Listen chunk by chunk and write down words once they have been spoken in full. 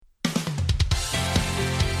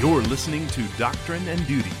You're listening to Doctrine and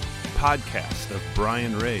Duty, podcast of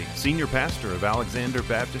Brian Ray, senior pastor of Alexander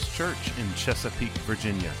Baptist Church in Chesapeake,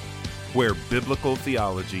 Virginia, where biblical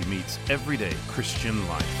theology meets everyday Christian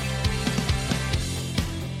life.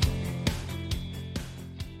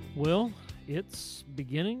 Well, it's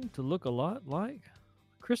beginning to look a lot like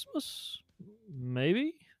Christmas,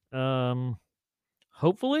 maybe.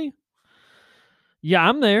 Hopefully. Yeah,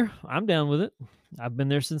 I'm there. I'm down with it. I've been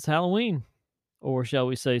there since Halloween, or shall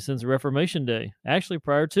we say since Reformation Day. Actually,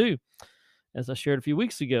 prior to, as I shared a few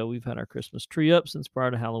weeks ago, we've had our Christmas tree up since prior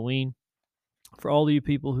to Halloween. For all of you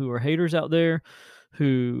people who are haters out there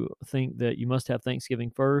who think that you must have Thanksgiving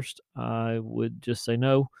first, I would just say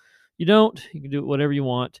no, you don't. You can do it whatever you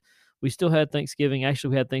want. We still had Thanksgiving.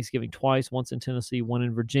 Actually, we had Thanksgiving twice, once in Tennessee, one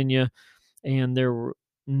in Virginia, and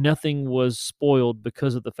nothing was spoiled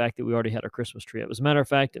because of the fact that we already had our Christmas tree up. As a matter of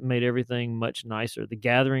fact, it made everything much nicer. The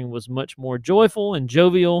gathering was much more joyful and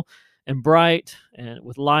jovial and bright, and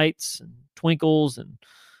with lights and twinkles and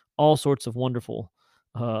all sorts of wonderful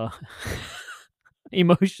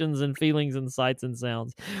emotions and feelings and sights and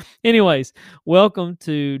sounds. Anyways, welcome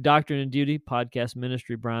to Doctrine and Duty podcast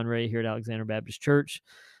ministry. Brian Ray here at Alexander Baptist Church.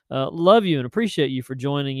 Love you and appreciate you for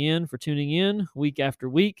joining in, for tuning in week after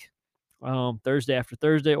week, Thursday after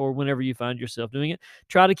Thursday, or whenever you find yourself doing it.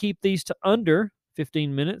 Try to keep these to under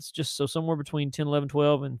 15 minutes, just so somewhere between 10, 11,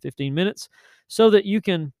 12, and 15 minutes, so that you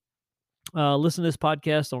can listen to this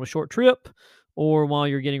podcast on a short trip, or while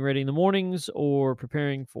you're getting ready in the mornings, or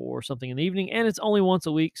preparing for something in the evening. And it's only once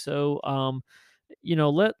a week, so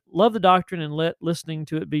love the doctrine and let listening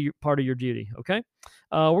to it be part of your duty. Okay,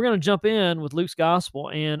 we're going to jump in with Luke's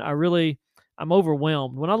gospel, and I'm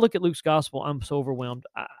overwhelmed. When I look at Luke's gospel, I'm so overwhelmed.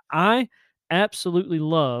 I absolutely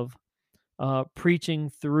love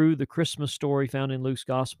preaching through the Christmas story found in Luke's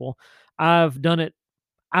gospel. I've done it,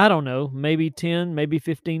 I don't know, maybe 10, maybe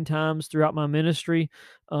 15 times throughout my ministry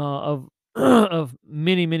of of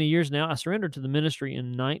many, many years now. I surrendered to the ministry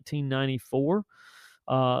in 1994.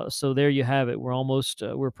 So there you have it.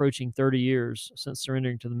 We're approaching 30 years since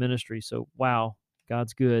surrendering to the ministry. So wow,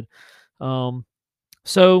 God's good.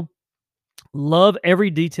 So love every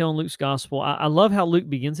detail in Luke's gospel. I love how Luke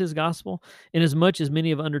begins his gospel. Inasmuch as many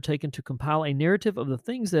have undertaken to compile a narrative of the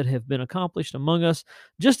things that have been accomplished among us,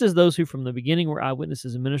 just as those who from the beginning were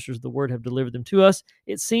eyewitnesses and ministers of the word have delivered them to us,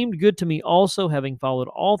 it seemed good to me also, having followed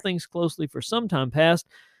all things closely for some time past,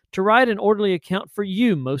 to write an orderly account for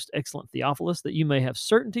you, most excellent Theophilus, that you may have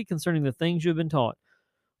certainty concerning the things you have been taught.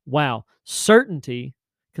 Wow, certainty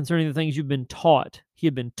concerning the things you've been taught. He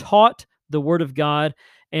had been taught the word of God,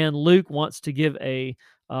 and Luke wants to give I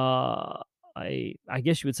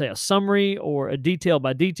guess you would say a summary or a detail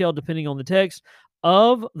by detail, depending on the text,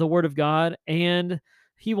 of the word of God, and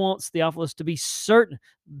he wants Theophilus to be certain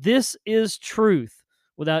this is truth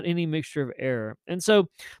without any mixture of error. And so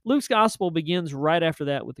Luke's gospel begins right after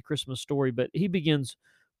that with the Christmas story, but he begins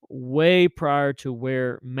way prior to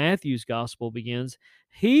where Matthew's gospel begins.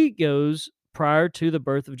 He goes prior to the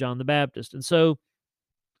birth of John the Baptist. And so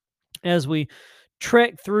as we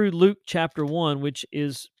trek through Luke chapter 1, which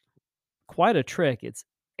is quite a trek, it's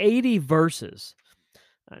 80 verses,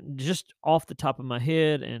 just off the top of my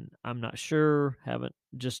head, and I'm not sure,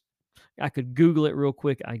 I could Google it real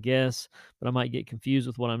quick, I guess, but I might get confused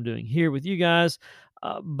with what I'm doing here with you guys.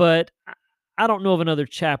 But I don't know of another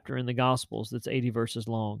chapter in the Gospels that's 80 verses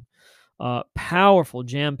long. Powerful,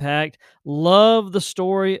 jam-packed. Love the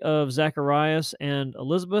story of Zacharias and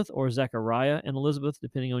Elizabeth, or Zechariah and Elizabeth,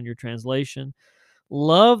 depending on your translation.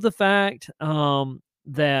 Love the fact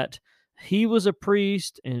that he was a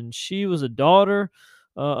priest and she was a daughter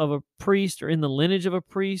of a priest, or in the lineage of a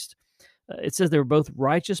priest. It says they were both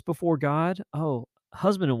righteous before God. Oh,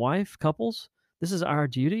 husband and wife, couples, this is our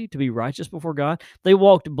duty, to be righteous before God. They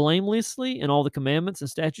walked blamelessly in all the commandments and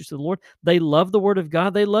statutes of the Lord. They loved the word of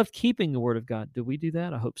God. They loved keeping the word of God. Do we do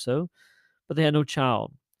that? I hope so. But they had no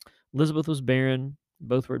child. Elizabeth was barren.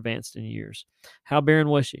 Both were advanced in years. How barren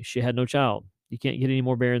was she? She had no child. You can't get any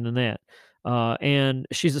more barren than that. And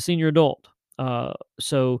she's a senior adult.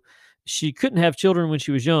 So she couldn't have children when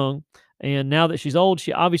she was young. And now that she's old,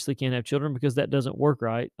 she obviously can't have children because that doesn't work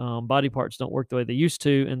right. Body parts don't work the way they used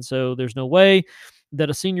to. And so there's no way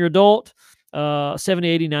that a senior adult, 70,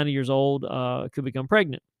 80, 90 years old, could become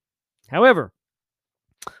pregnant. However,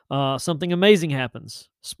 something amazing happens.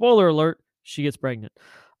 Spoiler alert, she gets pregnant.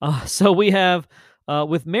 So we have,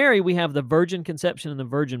 with Mary, we have the virgin conception and the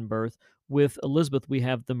virgin birth. With Elizabeth, we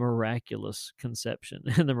have the miraculous conception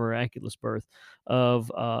and the miraculous birth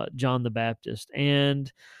of John the Baptist.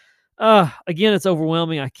 And again, it's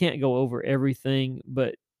overwhelming. I can't go over everything,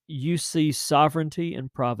 but you see sovereignty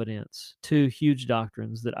and providence, two huge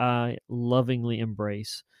doctrines that I lovingly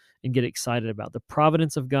embrace and get excited about. The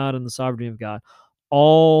providence of God and the sovereignty of God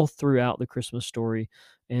all throughout the Christmas story,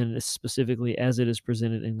 and specifically as it is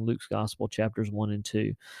presented in Luke's Gospel, chapters 1 and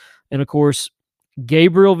 2. And of course,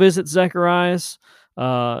 Gabriel visits Zacharias.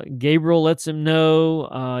 Gabriel lets him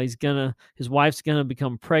know his wife's gonna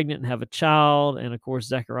become pregnant and have a child, and of course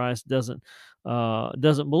Zacharias doesn't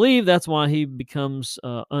believe. That's why he becomes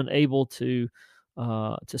unable to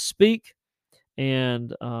speak. And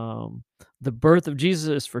the birth of Jesus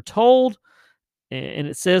is foretold, and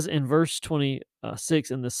it says in verse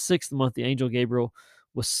 26, in the 6th month, the angel Gabriel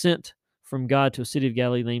was sent from God to a city of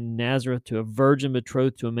Galilee named Nazareth to a virgin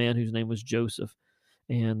betrothed to a man whose name was Joseph,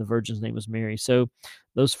 and the virgin's name was Mary. So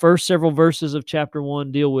those first several verses of chapter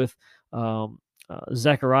 1 deal with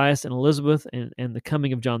Zacharias and Elizabeth and the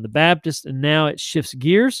coming of John the Baptist, and now it shifts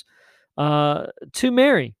gears to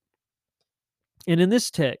Mary. And in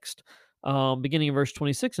this text, beginning in verse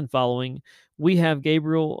 26 and following, we have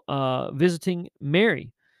Gabriel visiting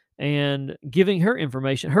Mary and giving her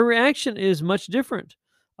information. Her reaction is much different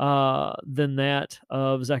than that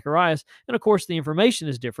of Zacharias. And of course, the information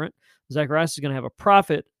is different. Zacharias is going to have a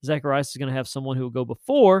prophet. Zacharias is going to have someone who will go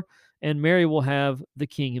before, and Mary will have the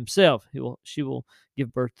king himself. She will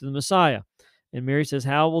give birth to the Messiah. And Mary says,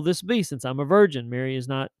 "How will this be since I'm a virgin?" Mary is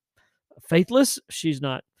not faithless. She's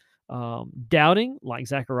not doubting like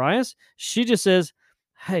Zacharias. She just says,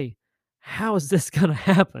 "Hey, how is this going to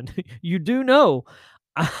happen? You do know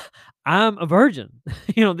I'm a virgin.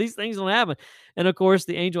 These things don't happen." And of course,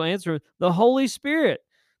 the angel answered, "The Holy Spirit,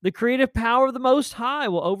 the creative power of the Most High,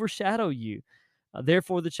 will overshadow you.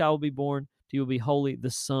 Therefore, the child will be born. He will be holy, the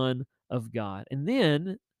Son of God." And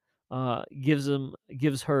then gives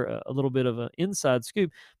her a little bit of an inside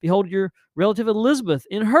scoop. "Behold, your relative Elizabeth,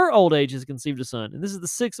 in her old age, has conceived a son, and this is the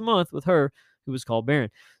 6th month with her who was called barren."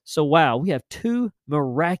 So, wow, we have two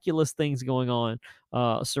miraculous things going on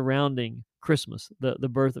surrounding Christmas, the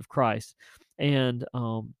birth of Christ. And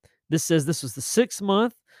this says this was the 6th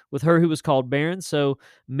month with her who was called barren. So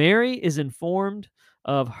Mary is informed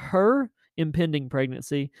of her impending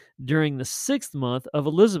pregnancy during the 6th month of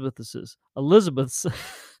Elizabeth's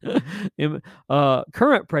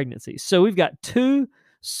current pregnancy. So we've got two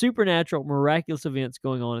supernatural, miraculous events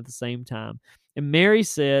going on at the same time. And Mary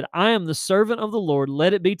said, "I am the servant of the Lord.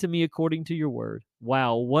 Let it be to me according to your word."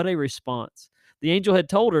 Wow, what a response. The angel had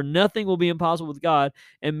told her nothing will be impossible with God,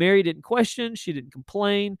 and Mary didn't question, she didn't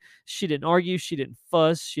complain, she didn't argue, she didn't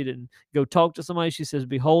fuss, she didn't go talk to somebody. She says,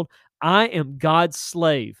 "Behold, I am God's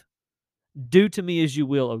slave. Do to me as you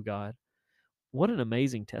will, O God." What an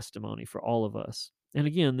amazing testimony for all of us. And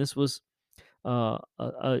again, this was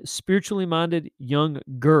a spiritually minded young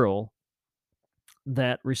girl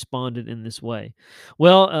that responded in this way.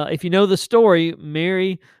 Well, if you know the story,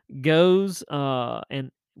 Mary goes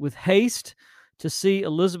and with haste to see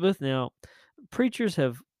Elizabeth. Now, preachers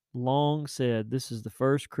have long said this is the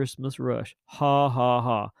first Christmas rush. Ha, ha,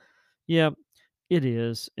 ha. Yeah, it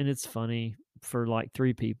is, and it's funny for like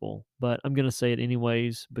 3 people, but I'm going to say it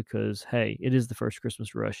anyways because, hey, it is the first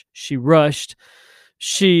Christmas rush. She rushed.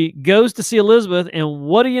 She goes to see Elizabeth, and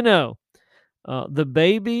what do you know? The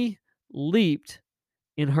baby leaped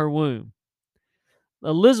in her womb.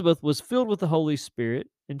 Elizabeth was filled with the Holy Spirit,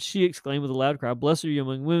 and she exclaimed with a loud cry, "Blessed are you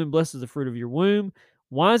among women, blessed is the fruit of your womb.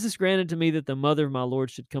 Why is this granted to me that the mother of my Lord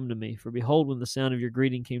should come to me? For behold, when the sound of your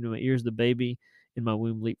greeting came to my ears, the baby in my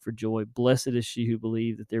womb leaped for joy. Blessed is she who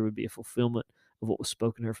believed that there would be a fulfillment of what was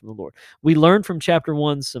spoken to her from the Lord." We learned from chapter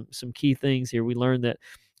 1 some key things here. We learned that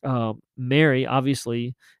Mary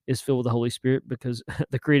obviously is filled with the Holy Spirit because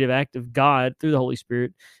the creative act of God through the Holy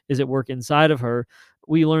Spirit is at work inside of her.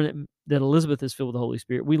 We learn that Elizabeth is filled with the Holy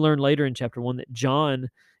Spirit. We learn later in chapter 1 that John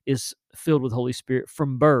is filled with the Holy Spirit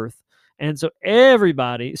from birth. And so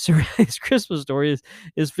everybody surrounding this Christmas story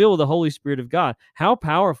is filled with the Holy Spirit of God. How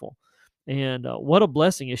powerful. And what a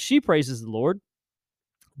blessing as she praises the Lord.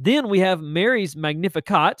 Then we have Mary's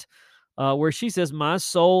Magnificat, where she says, "My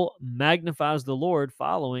soul magnifies the Lord,"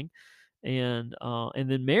 following. And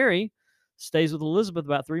then Mary stays with Elizabeth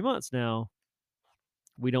about 3 months. Now,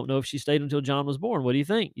 we don't know if she stayed until John was born. What do you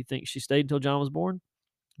think? You think she stayed until John was born?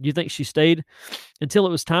 Do you think she stayed until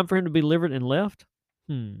it was time for him to be delivered and left?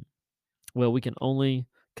 Well, we can only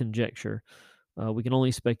conjecture. We can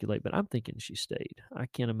only speculate, but I'm thinking she stayed. I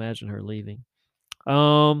can't imagine her leaving.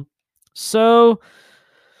 So,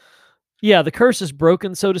 yeah, the curse is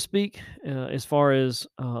broken, so to speak, as far as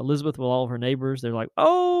Elizabeth with all of her neighbors. They're like,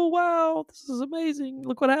 "Oh, wow, this is amazing.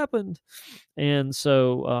 Look what happened." And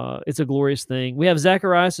so it's a glorious thing. We have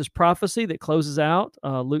Zacharias' prophecy that closes out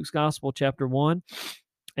Luke's Gospel, chapter 1.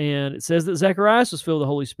 And it says that Zacharias was filled with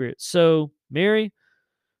the Holy Spirit. So Mary,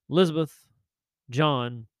 Elizabeth,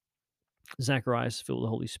 John, Zacharias filled with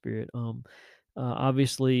the Holy Spirit.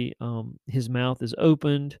 Obviously, his mouth is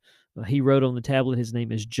opened. He wrote on the tablet, his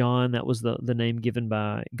name is John. That was the name given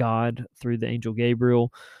by God through the angel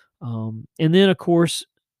Gabriel. And then, of course,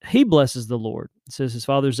 he blesses the Lord. It says his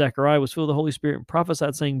father Zechariah was filled with the Holy Spirit and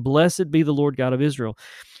prophesied, saying, "Blessed be the Lord God of Israel."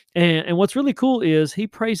 And what's really cool is he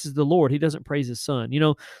praises the Lord. He doesn't praise his son.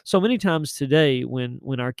 So many times today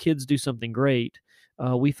when our kids do something great,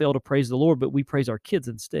 we fail to praise the Lord, but we praise our kids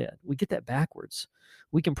instead. We get that backwards.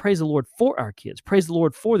 We can praise the Lord for our kids, praise the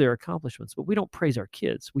Lord for their accomplishments, but we don't praise our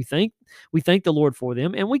kids. We thank the Lord for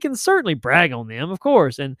them, and we can certainly brag on them, of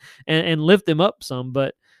course, and lift them up some,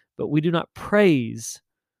 but we do not praise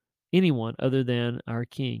anyone other than our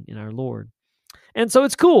King and our Lord. And so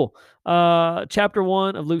it's cool. Chapter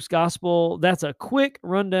 1 of Luke's Gospel, that's a quick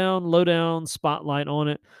rundown, lowdown, spotlight on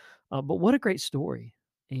it. But what a great story.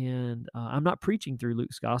 And I'm not preaching through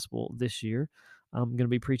Luke's Gospel this year. I'm going to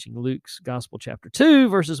be preaching Luke's Gospel chapter 2,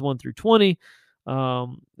 verses 1 through 20.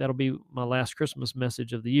 That'll be my last Christmas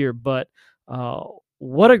message of the year. But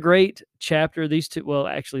what a great chapter.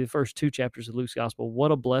 The first 2 chapters of Luke's Gospel,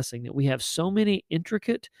 what a blessing that we have so many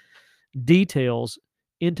intricate details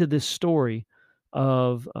into this story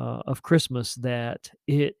of Christmas that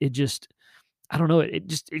it just, I don't know,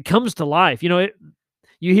 it comes to life.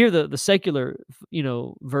 You hear the secular,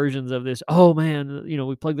 versions of this. Oh man,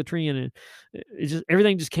 we plugged the tree in and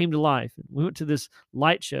everything just came to life. We went to this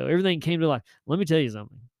light show. Everything came to life. Let me tell you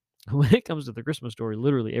something. When it comes to the Christmas story,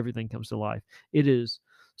 literally everything comes to life. It is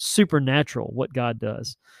supernatural what God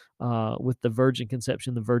does with the virgin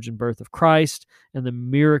conception, the virgin birth of Christ, and the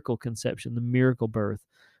miracle conception, the miracle birth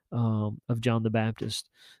of John the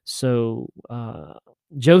Baptist. So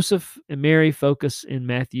Joseph and Mary focus in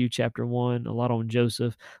Matthew chapter 1 a lot on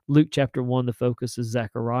Joseph. Luke chapter 1, the focus is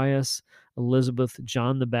Zacharias, Elizabeth,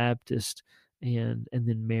 John the Baptist, and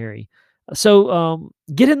then Mary. So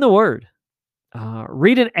get in the Word.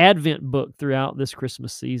 Read an Advent book throughout this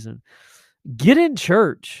Christmas season. Get in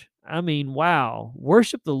church. I mean, wow.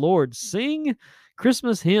 Worship the Lord. Sing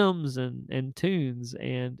Christmas hymns and tunes,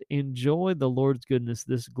 and enjoy the Lord's goodness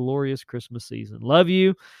this glorious Christmas season. Love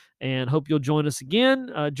you, and hope you'll join us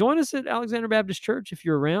again. Join us at Alexander Baptist Church if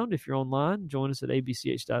you're around. If you're online, join us at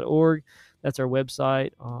abch.org. That's our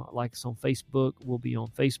website. Like us on Facebook. We'll be on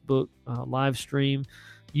Facebook live stream,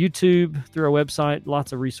 YouTube, through our website.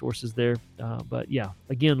 Lots of resources there. But yeah,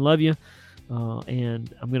 again, love you.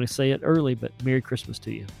 And I'm going to say it early, but Merry Christmas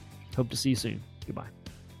to you. Hope to see you soon. Goodbye.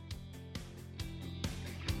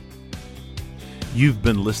 You've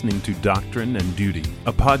been listening to Doctrine and Duty,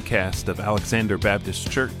 a podcast of Alexander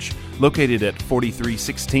Baptist Church, located at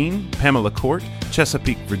 4316 Pamela Court,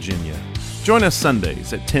 Chesapeake, Virginia. Join us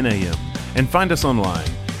Sundays at 10 a.m. and find us online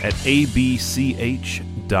at abch.org.